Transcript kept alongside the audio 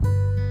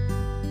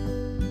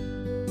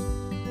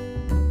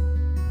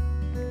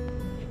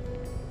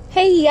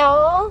Hey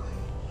y'all,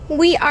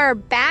 we are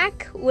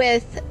back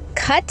with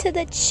Cut to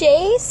the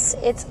Chase.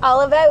 It's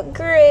all about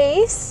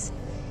grace,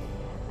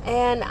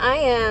 and I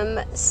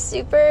am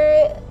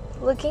super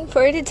looking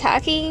forward to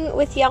talking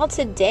with y'all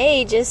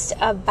today just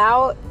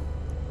about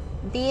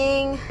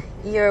being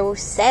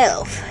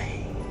yourself.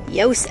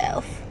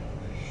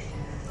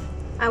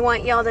 I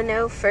want y'all to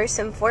know first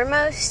and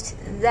foremost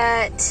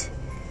that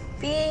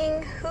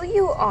being who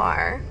you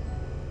are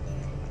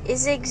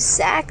is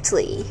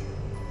exactly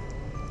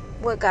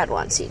what God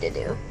wants you to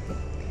do.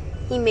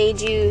 He made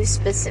you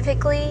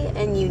specifically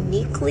and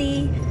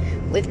uniquely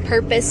with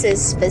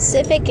purposes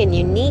specific and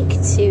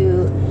unique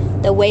to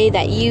the way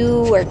that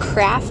you were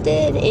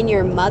crafted in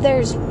your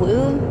mother's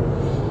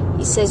womb.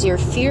 He says you're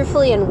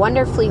fearfully and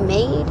wonderfully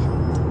made.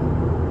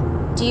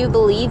 Do you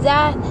believe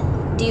that?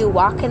 Do you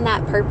walk in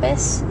that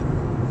purpose?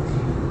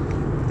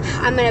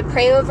 I'm going to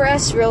pray over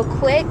us real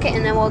quick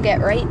and then we'll get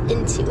right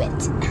into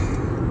it.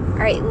 All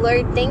right,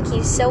 Lord, thank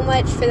you so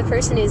much for the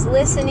person who's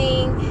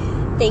listening.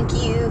 Thank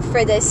you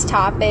for this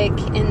topic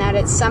and that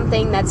it's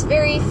something that's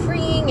very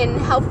freeing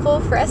and helpful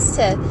for us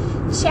to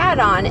chat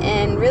on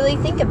and really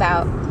think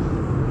about.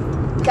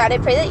 God, I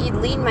pray that you'd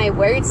lead my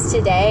words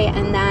today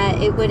and that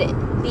it would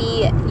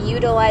be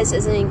utilized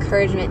as an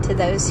encouragement to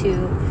those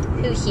who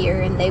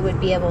hear, and they would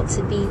be able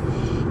to be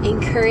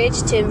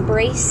encouraged to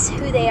embrace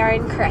who they are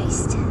in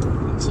Christ.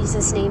 In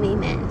Jesus' name,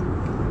 amen.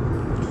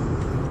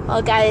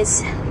 Well,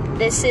 guys,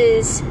 this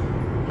is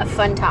a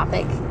fun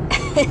topic.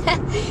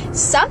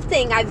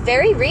 Something I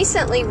very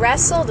recently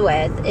wrestled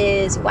with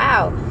is,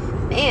 wow,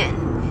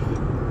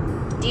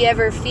 man, do you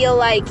ever feel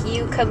like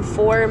you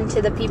conform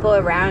to the people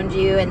around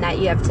you and that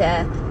you have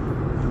to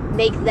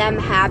make them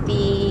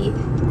happy,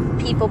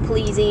 people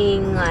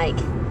pleasing, like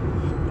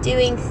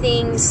doing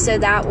things so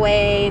that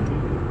way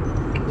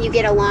you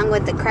get along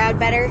with the crowd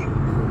better?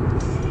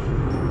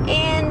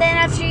 And then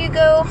after you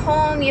go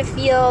home, you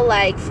feel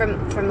like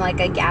from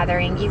like a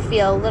gathering, you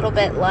feel a little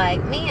bit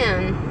like,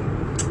 man,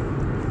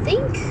 I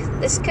think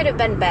this could have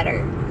been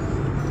better.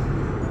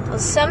 Well,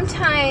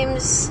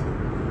 sometimes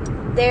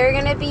there are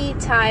going to be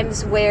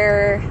times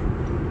where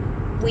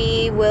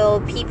we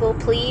will people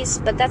please,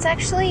 but that's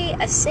actually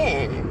a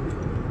sin.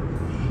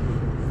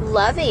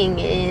 Loving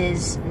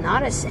is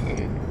not a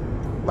sin.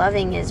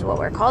 Loving is what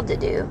we're called to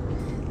do.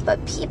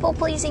 But people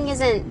pleasing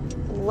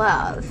isn't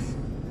love.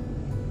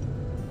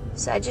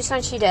 So I just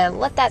want you to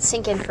let that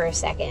sink in for a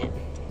second.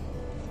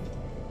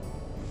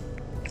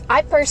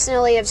 I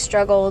personally have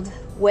struggled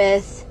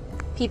with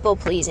people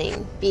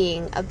pleasing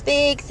being a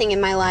big thing in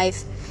my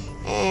life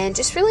and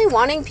just really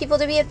wanting people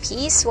to be at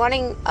peace,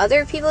 wanting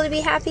other people to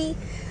be happy.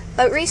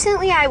 But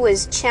recently I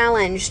was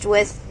challenged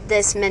with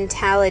this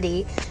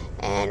mentality,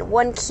 and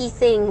one key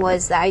thing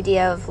was the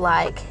idea of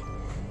like,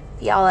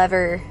 if y'all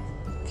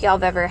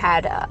have ever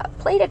had a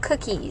plate of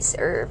cookies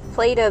or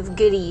plate of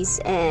goodies,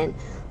 and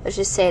let's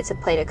just say it's a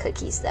plate of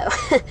cookies though,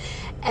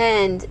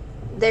 and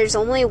there's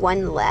only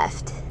one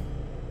left.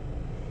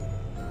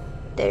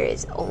 There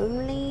is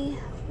only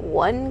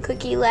one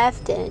cookie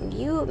left, and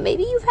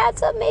maybe you've had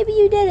some, maybe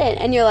you didn't,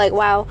 and you're like,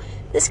 wow,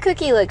 this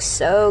cookie looks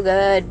so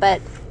good,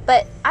 but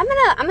I'm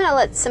gonna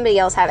let somebody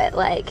else have it.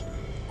 Like,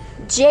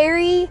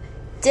 Jerry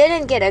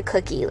didn't get a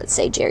cookie. Let's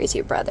say Jerry's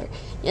your brother.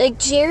 You're like,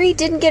 Jerry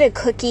didn't get a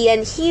cookie,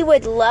 and he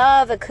would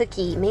love a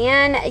cookie,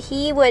 man.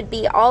 He would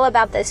be all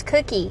about this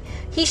cookie.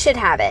 He should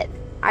have it.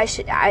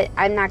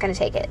 I'm not gonna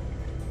take it.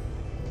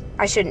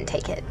 I shouldn't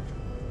take it.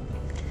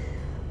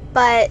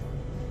 But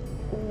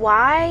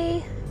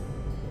why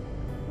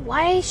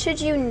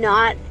should you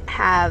not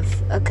have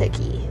a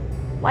cookie?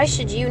 Why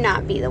should you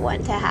not be the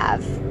one to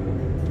have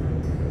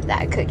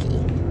that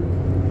cookie?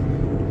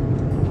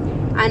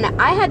 And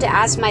I had to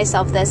ask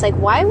myself this, like,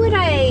 why would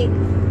I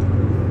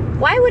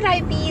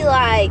be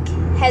like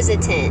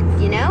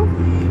hesitant, you know?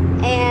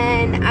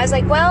 And I was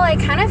like, well, I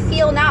kind of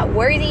feel not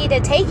worthy to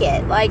take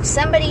it. Like,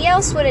 somebody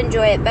else would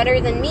enjoy it better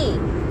than me.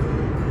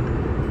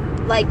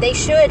 Like, they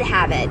should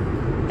have it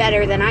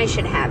better than I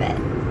should have it.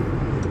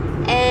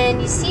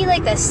 And you see,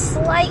 like, the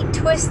slight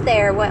twist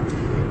there.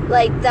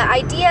 Like, the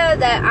idea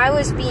that I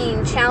was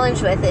being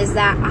challenged with is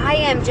that I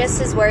am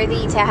just as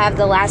worthy to have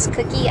the last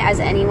cookie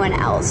as anyone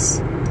else.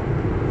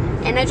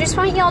 And I just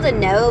want y'all to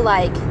know,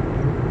 like,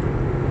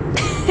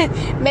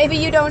 maybe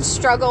you don't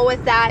struggle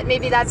with that.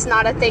 Maybe that's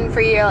not a thing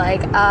for you.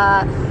 Like,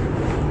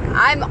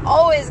 I'm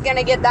always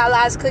gonna get that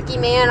last cookie,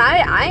 man.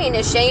 I ain't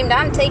ashamed.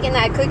 I'm taking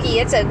that cookie.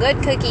 It's a good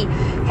cookie.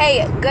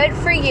 Hey, good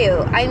for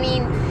you. I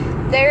mean,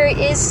 there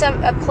is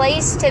a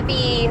place to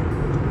be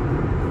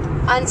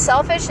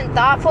unselfish and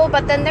thoughtful,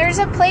 but then there's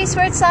a place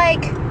where it's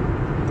like,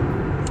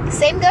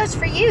 same goes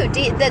for you.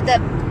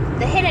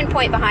 The hidden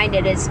point behind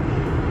it is,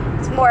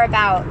 it's more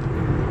about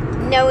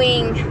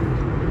knowing,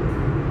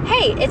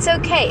 hey, it's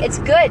okay, it's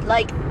good.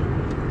 Like,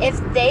 if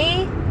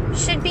they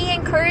should be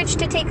encouraged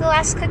to take the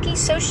last cookie,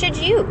 so should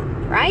you,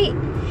 right?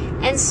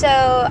 And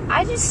so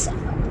I just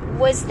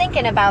was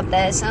thinking about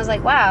this, and I was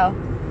like, wow,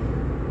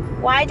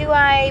 why do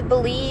I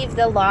believe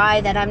the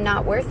lie that I'm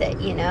not worth it,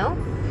 you know?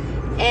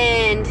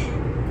 And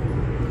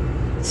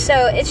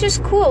So it's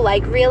just cool,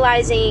 like,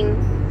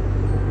 realizing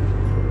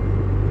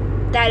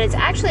that it's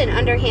actually an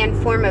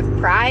underhand form of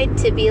pride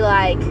to be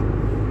like,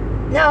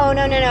 no,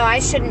 I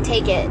shouldn't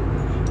take it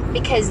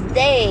because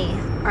they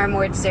are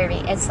more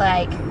deserving. It's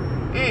like,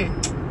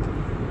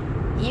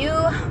 you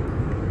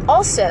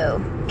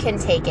also can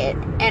take it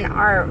and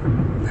are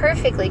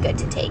perfectly good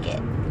to take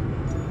it.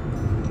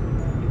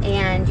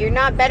 And you're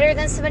not better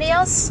than somebody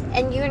else,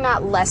 and you're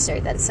not lesser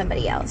than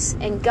somebody else.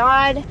 And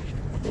God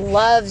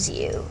loves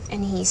you,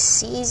 and He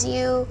sees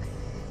you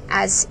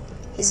as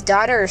His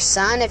daughter or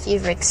son if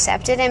you've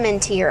accepted Him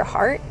into your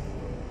heart.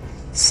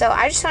 So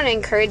I just want to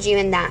encourage you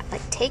in that.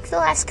 Like, take the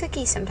last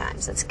cookie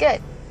sometimes. That's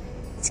good.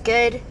 It's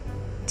good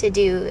to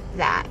do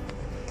that.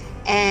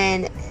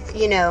 And,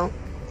 you know,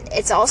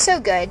 it's also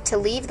good to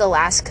leave the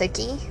last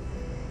cookie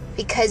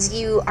because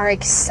you are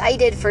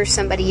excited for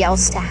somebody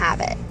else to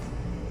have it.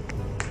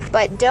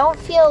 But don't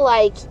feel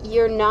like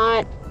you're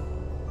not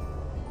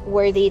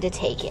worthy to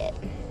take it.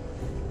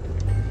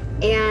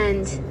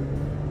 And,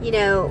 you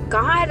know,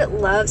 God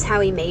loves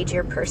how He made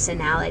your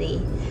personality.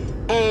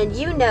 And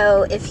you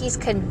know, if He's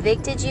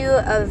convicted you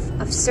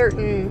of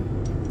certain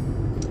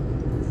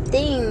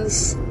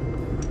things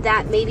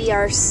that maybe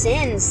are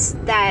sins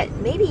that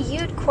maybe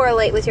you'd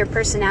correlate with your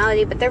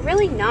personality, but they're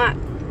really not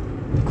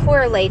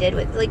correlated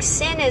with, like,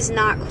 sin is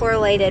not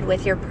correlated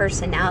with your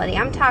personality.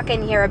 I'm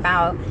talking here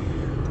about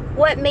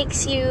what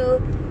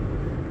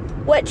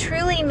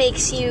truly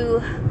makes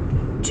you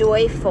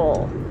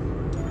joyful.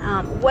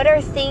 What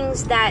are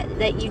things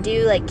that you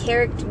do, like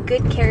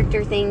good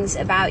character things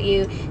about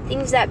you,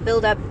 things that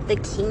build up the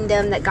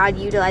kingdom that God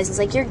utilizes,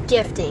 like your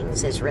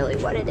giftings is really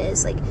what it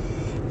is, like,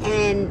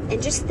 and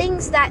just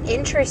things that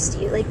interest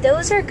you. Like,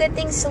 those are good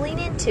things to lean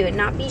into and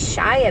not be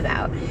shy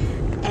about.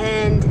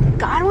 And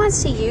God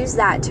wants to use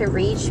that to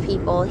reach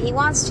people. He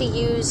wants to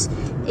use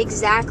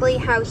exactly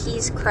how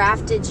He's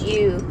crafted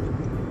you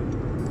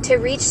to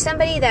reach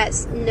somebody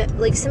that's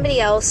like somebody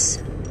else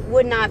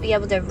would not be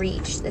able to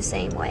reach the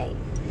same way.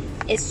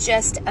 It's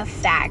just a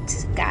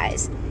fact,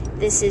 guys.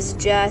 This is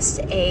just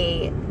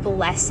a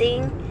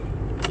blessing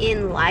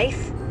in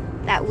life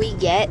that we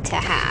get to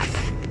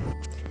have.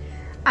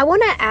 I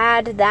want to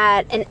add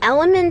that an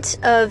element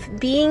of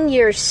being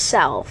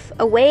yourself,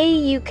 a way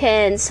you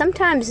can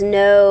sometimes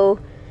know,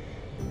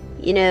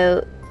 you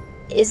know,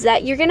 is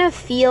that you're going to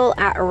feel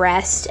at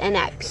rest and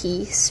at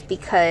peace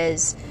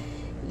because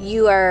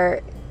you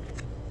are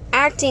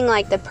acting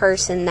like the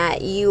person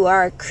that you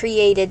are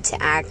created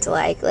to act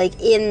like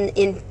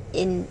in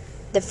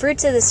the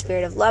fruits of the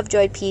Spirit of love,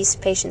 joy, peace,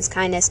 patience,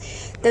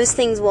 kindness. Those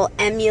things will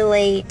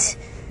emulate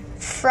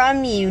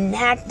from you.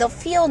 They'll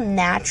feel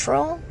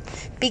natural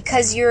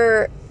because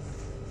you're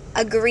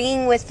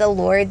agreeing with the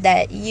Lord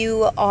that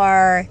you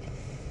are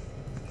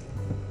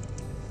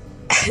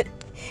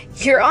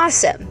you're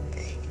awesome,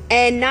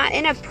 and not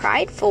in a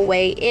prideful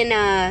way, in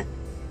a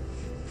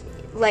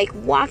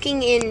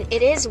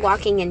it is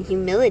walking in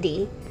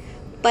humility,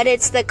 but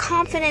it's the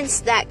confidence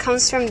that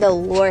comes from the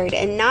Lord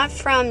and not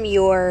from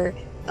your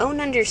own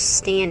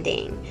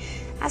understanding.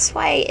 That's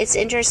why it's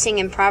interesting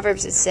in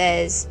Proverbs it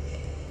says,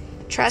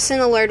 trust in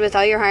the Lord with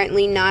all your heart and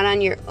lean not on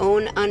your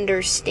own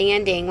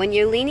understanding. When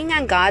you're leaning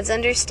on God's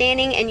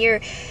understanding, and you're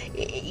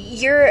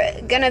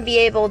gonna be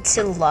able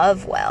to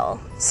love well.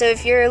 So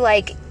if you're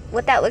like,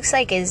 what that looks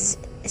like is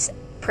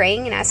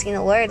praying and asking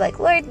the Lord, like,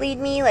 Lord, lead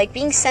me, like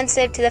being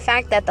sensitive to the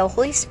fact that the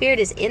Holy Spirit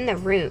is in the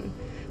room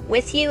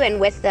with you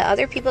and with the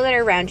other people that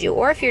are around you,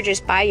 or if you're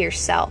just by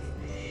yourself.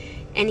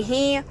 And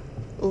He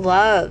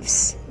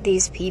loves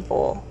these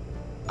people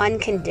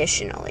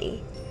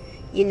unconditionally,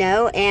 you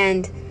know,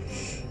 and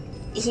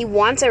He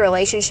wants a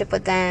relationship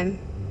with them.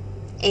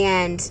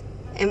 And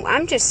I'm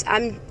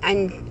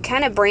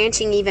kind of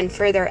branching even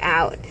further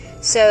out.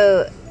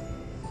 So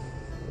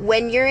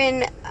when you're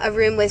in a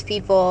room with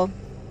people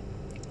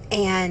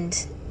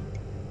and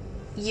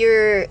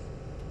you're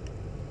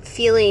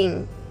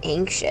feeling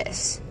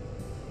anxious,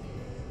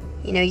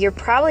 you know, you're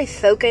probably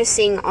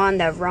focusing on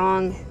the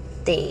wrong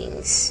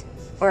things,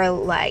 or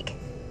like,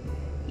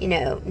 you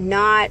know,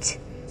 not,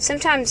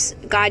 sometimes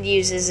God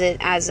uses it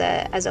as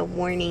a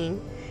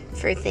warning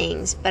for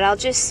things, but I'll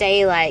just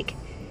say, like,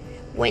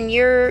 when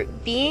you're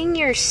being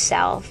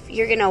yourself,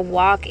 you're going to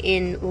walk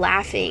in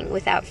laughing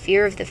without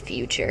fear of the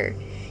future.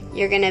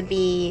 You're going to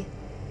be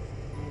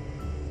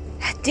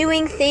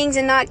doing things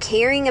and not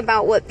caring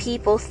about what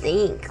people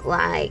think,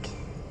 like.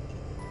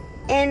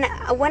 And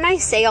when I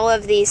say all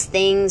of these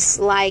things,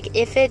 like,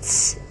 if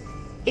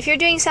you're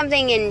doing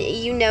something and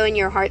you know in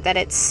your heart that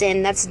it's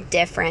sin, that's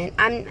different.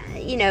 I'm,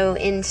 you know,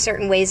 in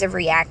certain ways of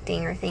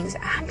reacting or things,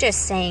 I'm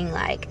just saying,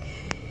 like,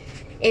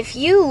 if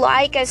you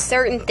like a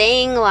certain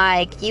thing,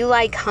 like you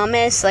like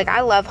hummus, like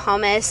I love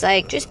hummus,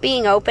 like just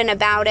being open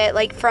about it,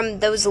 like from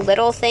those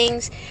little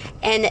things.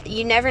 And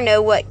you never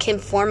know what can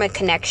form a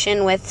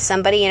connection with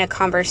somebody in a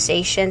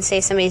conversation.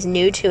 Say somebody's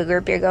new to a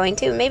group you're going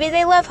to, maybe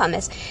they love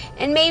hummus,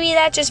 and maybe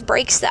that just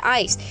breaks the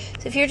ice.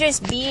 So if you're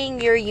just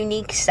being your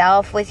unique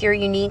self with your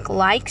unique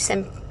likes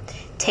and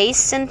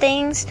tastes and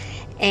things,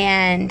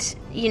 And,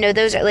 you know,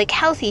 those are like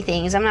healthy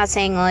things. I'm not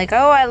saying like,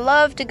 oh, I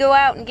love to go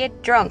out and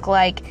get drunk.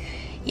 Like,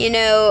 you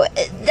know,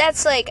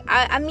 that's like,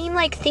 I mean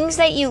like things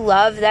that you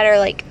love that are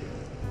like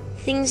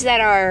things that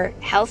are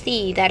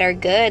healthy, that are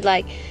good.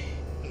 Like,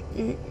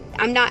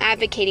 I'm not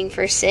advocating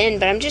for sin,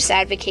 but I'm just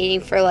advocating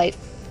for like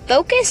we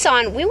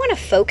want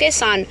to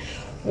focus on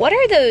what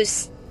are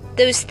those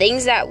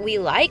things that we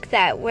like,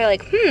 that we're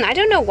like, I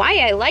don't know why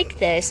I like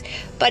this,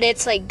 but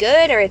it's like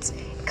good, or it's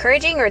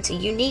encouraging, or it's a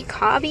unique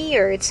hobby,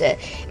 or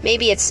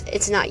maybe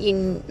it's not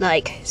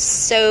like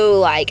so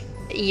like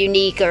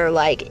unique or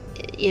like,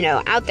 you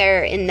know, out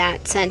there in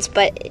that sense.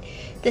 But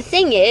the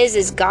thing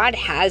is God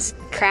has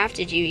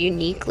crafted you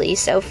uniquely.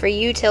 So for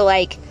you to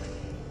like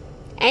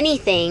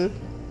anything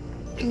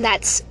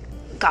that's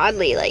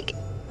godly, like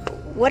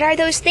what are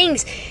those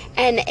things,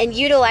 and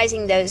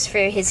utilizing those for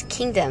his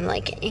kingdom,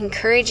 like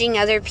encouraging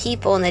other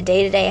people in the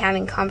day-to-day,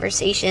 having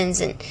conversations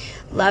and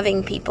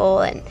loving people.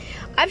 And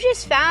I've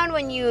just found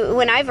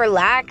when I've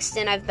relaxed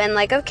and I've been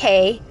like,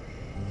 okay,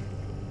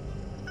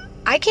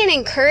 I can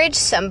encourage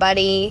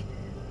somebody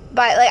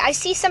by, like, I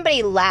see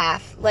somebody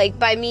laugh, like,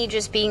 by me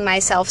just being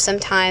myself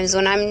sometimes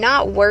when I'm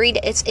not worried.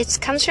 It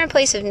comes from a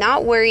place of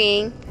not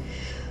worrying,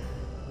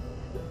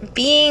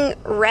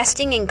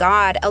 resting in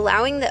God,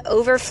 allowing the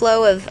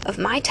overflow of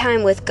my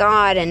time with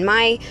God and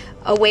my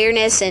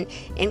awareness and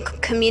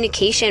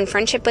communication,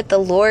 friendship with the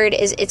Lord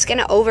it's going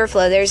to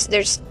overflow.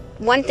 There's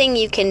one thing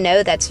you can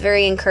know that's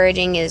very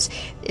encouraging is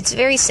it's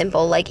very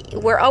simple. Like,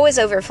 we're always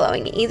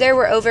overflowing. Either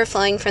we're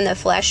overflowing from the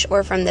flesh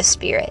or from the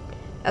spirit.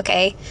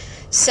 Okay?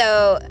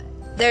 So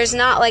there's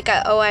not like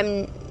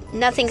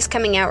nothing's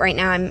coming out right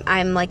now.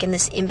 I'm like in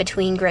this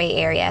in-between gray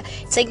area.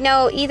 It's like,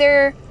 no,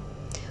 either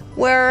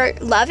we're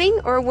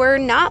loving or we're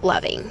not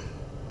loving.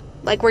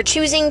 Like, we're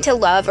choosing to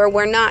love or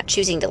we're not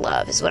choosing to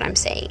love is what I'm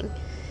saying.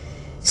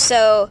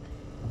 So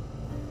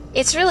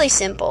it's really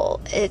simple.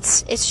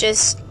 It's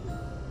just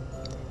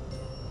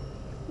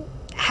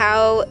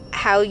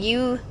how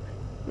you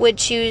would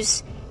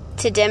choose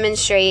to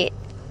demonstrate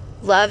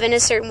love in a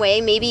certain way.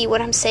 Maybe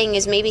what I'm saying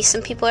is maybe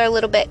some people are a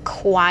little bit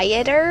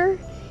quieter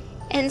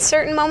in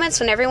certain moments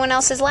when everyone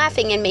else is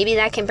laughing, and maybe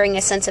that can bring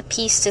a sense of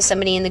peace to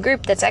somebody in the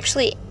group that's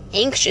actually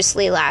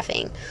anxiously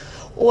laughing.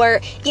 Or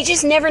you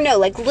just never know,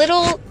 like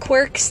little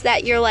quirks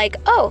that you're like,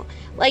 oh,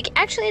 like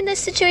actually in this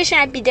situation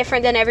I'd be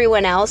different than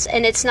everyone else,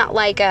 and it's not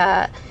like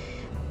a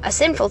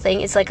sinful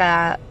thing. It's like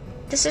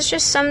this is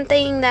just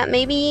something that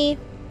maybe,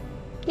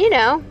 you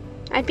know,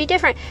 I'd be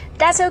different.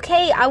 That's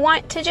okay. I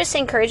want to just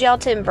encourage y'all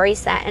to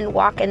embrace that and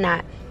walk in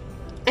that.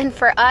 And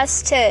for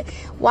us to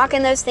walk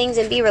in those things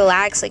and be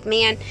relaxed, like,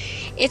 man,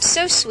 it's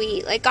so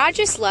sweet. Like, God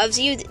just loves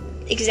you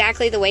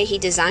exactly the way he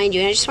designed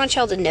you. And I just want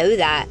y'all to know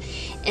that.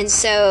 And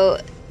so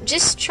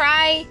just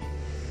try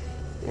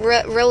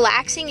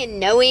relaxing and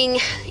knowing,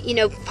 you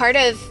know, part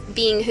of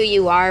being who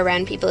you are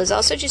around people is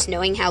also just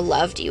knowing how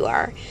loved you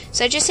are.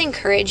 So I just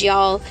encourage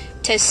y'all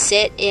to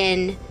sit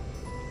in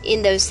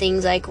those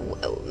things. Like,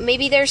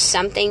 maybe there's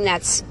something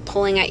that's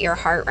pulling at your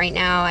heart right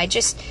now. I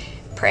just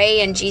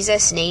pray in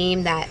Jesus'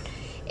 name that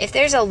if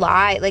there's a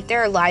lie, like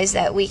there are lies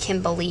that we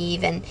can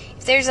believe, and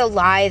if there's a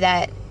lie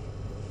that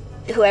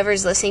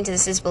whoever's listening to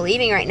this is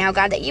believing right now,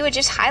 God, that you would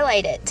just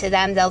highlight it to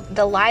them,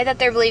 the lie that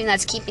they're believing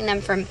that's keeping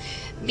them from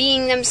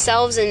being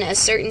themselves in a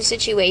certain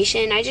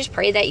situation. I just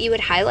pray that you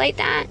would highlight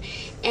that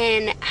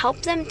and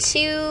help them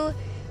to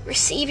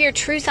receive your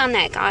truth on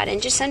that, God,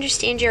 and just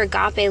understand your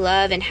agape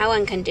love and how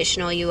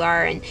unconditional you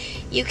are, and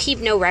you keep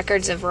no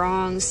records of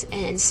wrongs.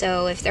 And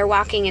so if they're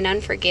walking in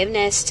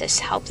unforgiveness, just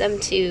help them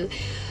to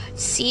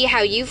see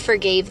how you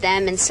forgave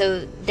them, and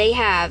so they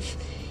have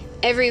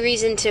every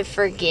reason to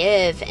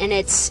forgive, and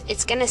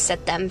it's going to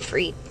set them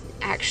free,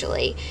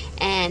 actually,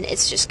 and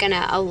it's just going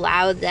to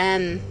allow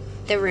them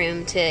the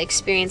room to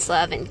experience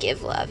love and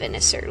give love in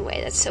a certain way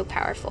that's so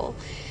powerful,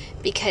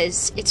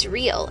 because it's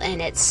real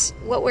and it's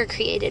what we're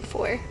created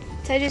for.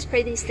 So I just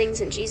pray these things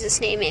in Jesus'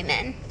 name,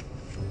 amen.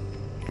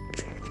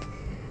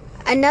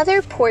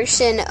 Another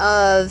portion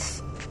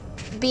of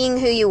being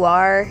who you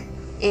are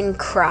in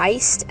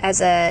Christ as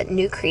a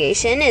new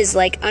creation is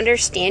like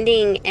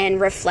understanding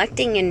and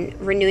reflecting and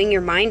renewing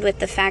your mind with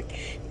the fact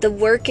the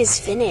work is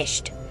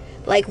finished.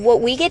 Like, what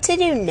we get to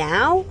do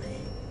now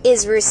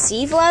is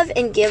receive love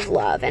and give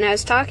love. And I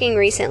was talking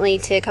recently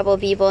to a couple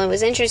of people, and it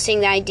was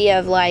interesting, the idea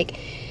of like,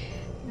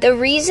 the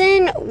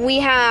reason we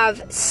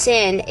have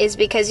sin is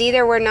because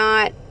either we're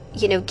not,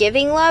 you know,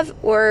 giving love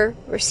or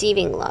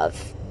receiving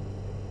love.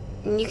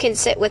 And you can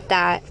sit with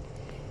that.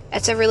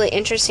 That's a really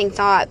interesting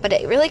thought, but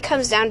it really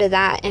comes down to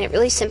that, and it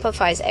really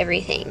simplifies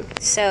everything.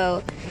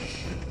 So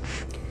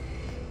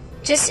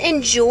just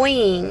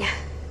enjoying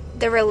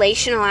the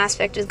relational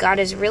aspect with God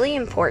is really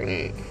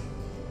important.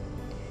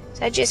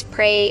 So I just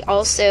pray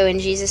also in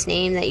Jesus'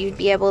 name that you'd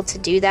be able to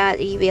do that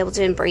you'd be able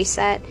to embrace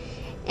that.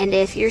 And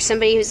if you're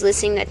somebody who's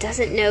listening that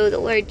doesn't know the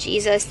Lord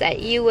Jesus, that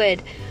you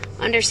would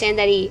understand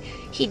that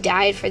he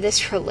died for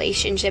this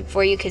relationship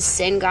for you, because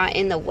sin got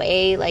in the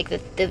way. Like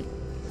the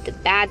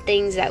bad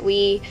things that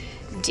we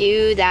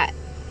do that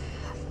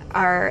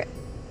are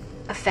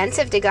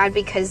offensive to God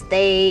because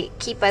they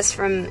keep us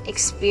from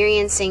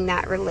experiencing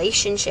that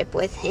relationship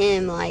with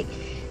Him. Like,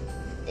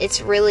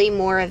 it's really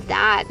more of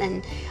that.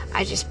 And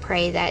I just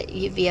pray that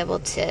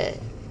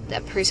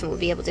that person will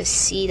be able to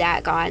see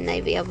that, God, and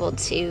they'd be able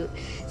to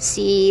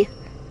see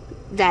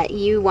that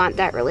you want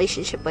that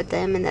relationship with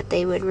them, and that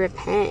they would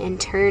repent and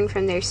turn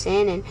from their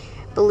sin and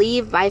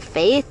believe by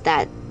faith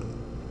that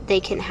they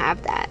can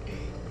have that.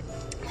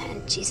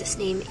 In Jesus'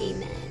 name,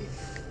 amen.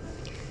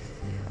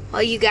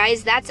 Well, you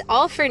guys, that's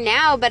all for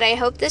now, but I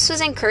hope this was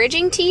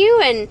encouraging to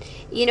you. And,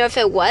 if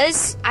it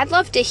was, I'd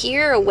love to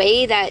hear a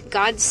way that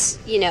God's,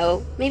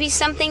 maybe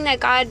something that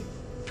God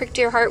pricked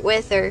your heart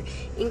with or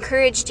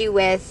encouraged you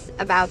with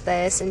about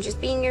this, and just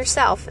being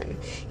yourself and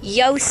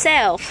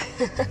yourself.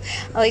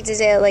 I like to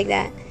say it like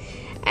that.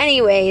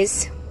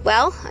 Anyways,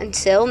 well,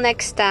 until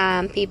next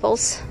time,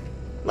 peoples.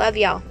 Love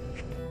y'all.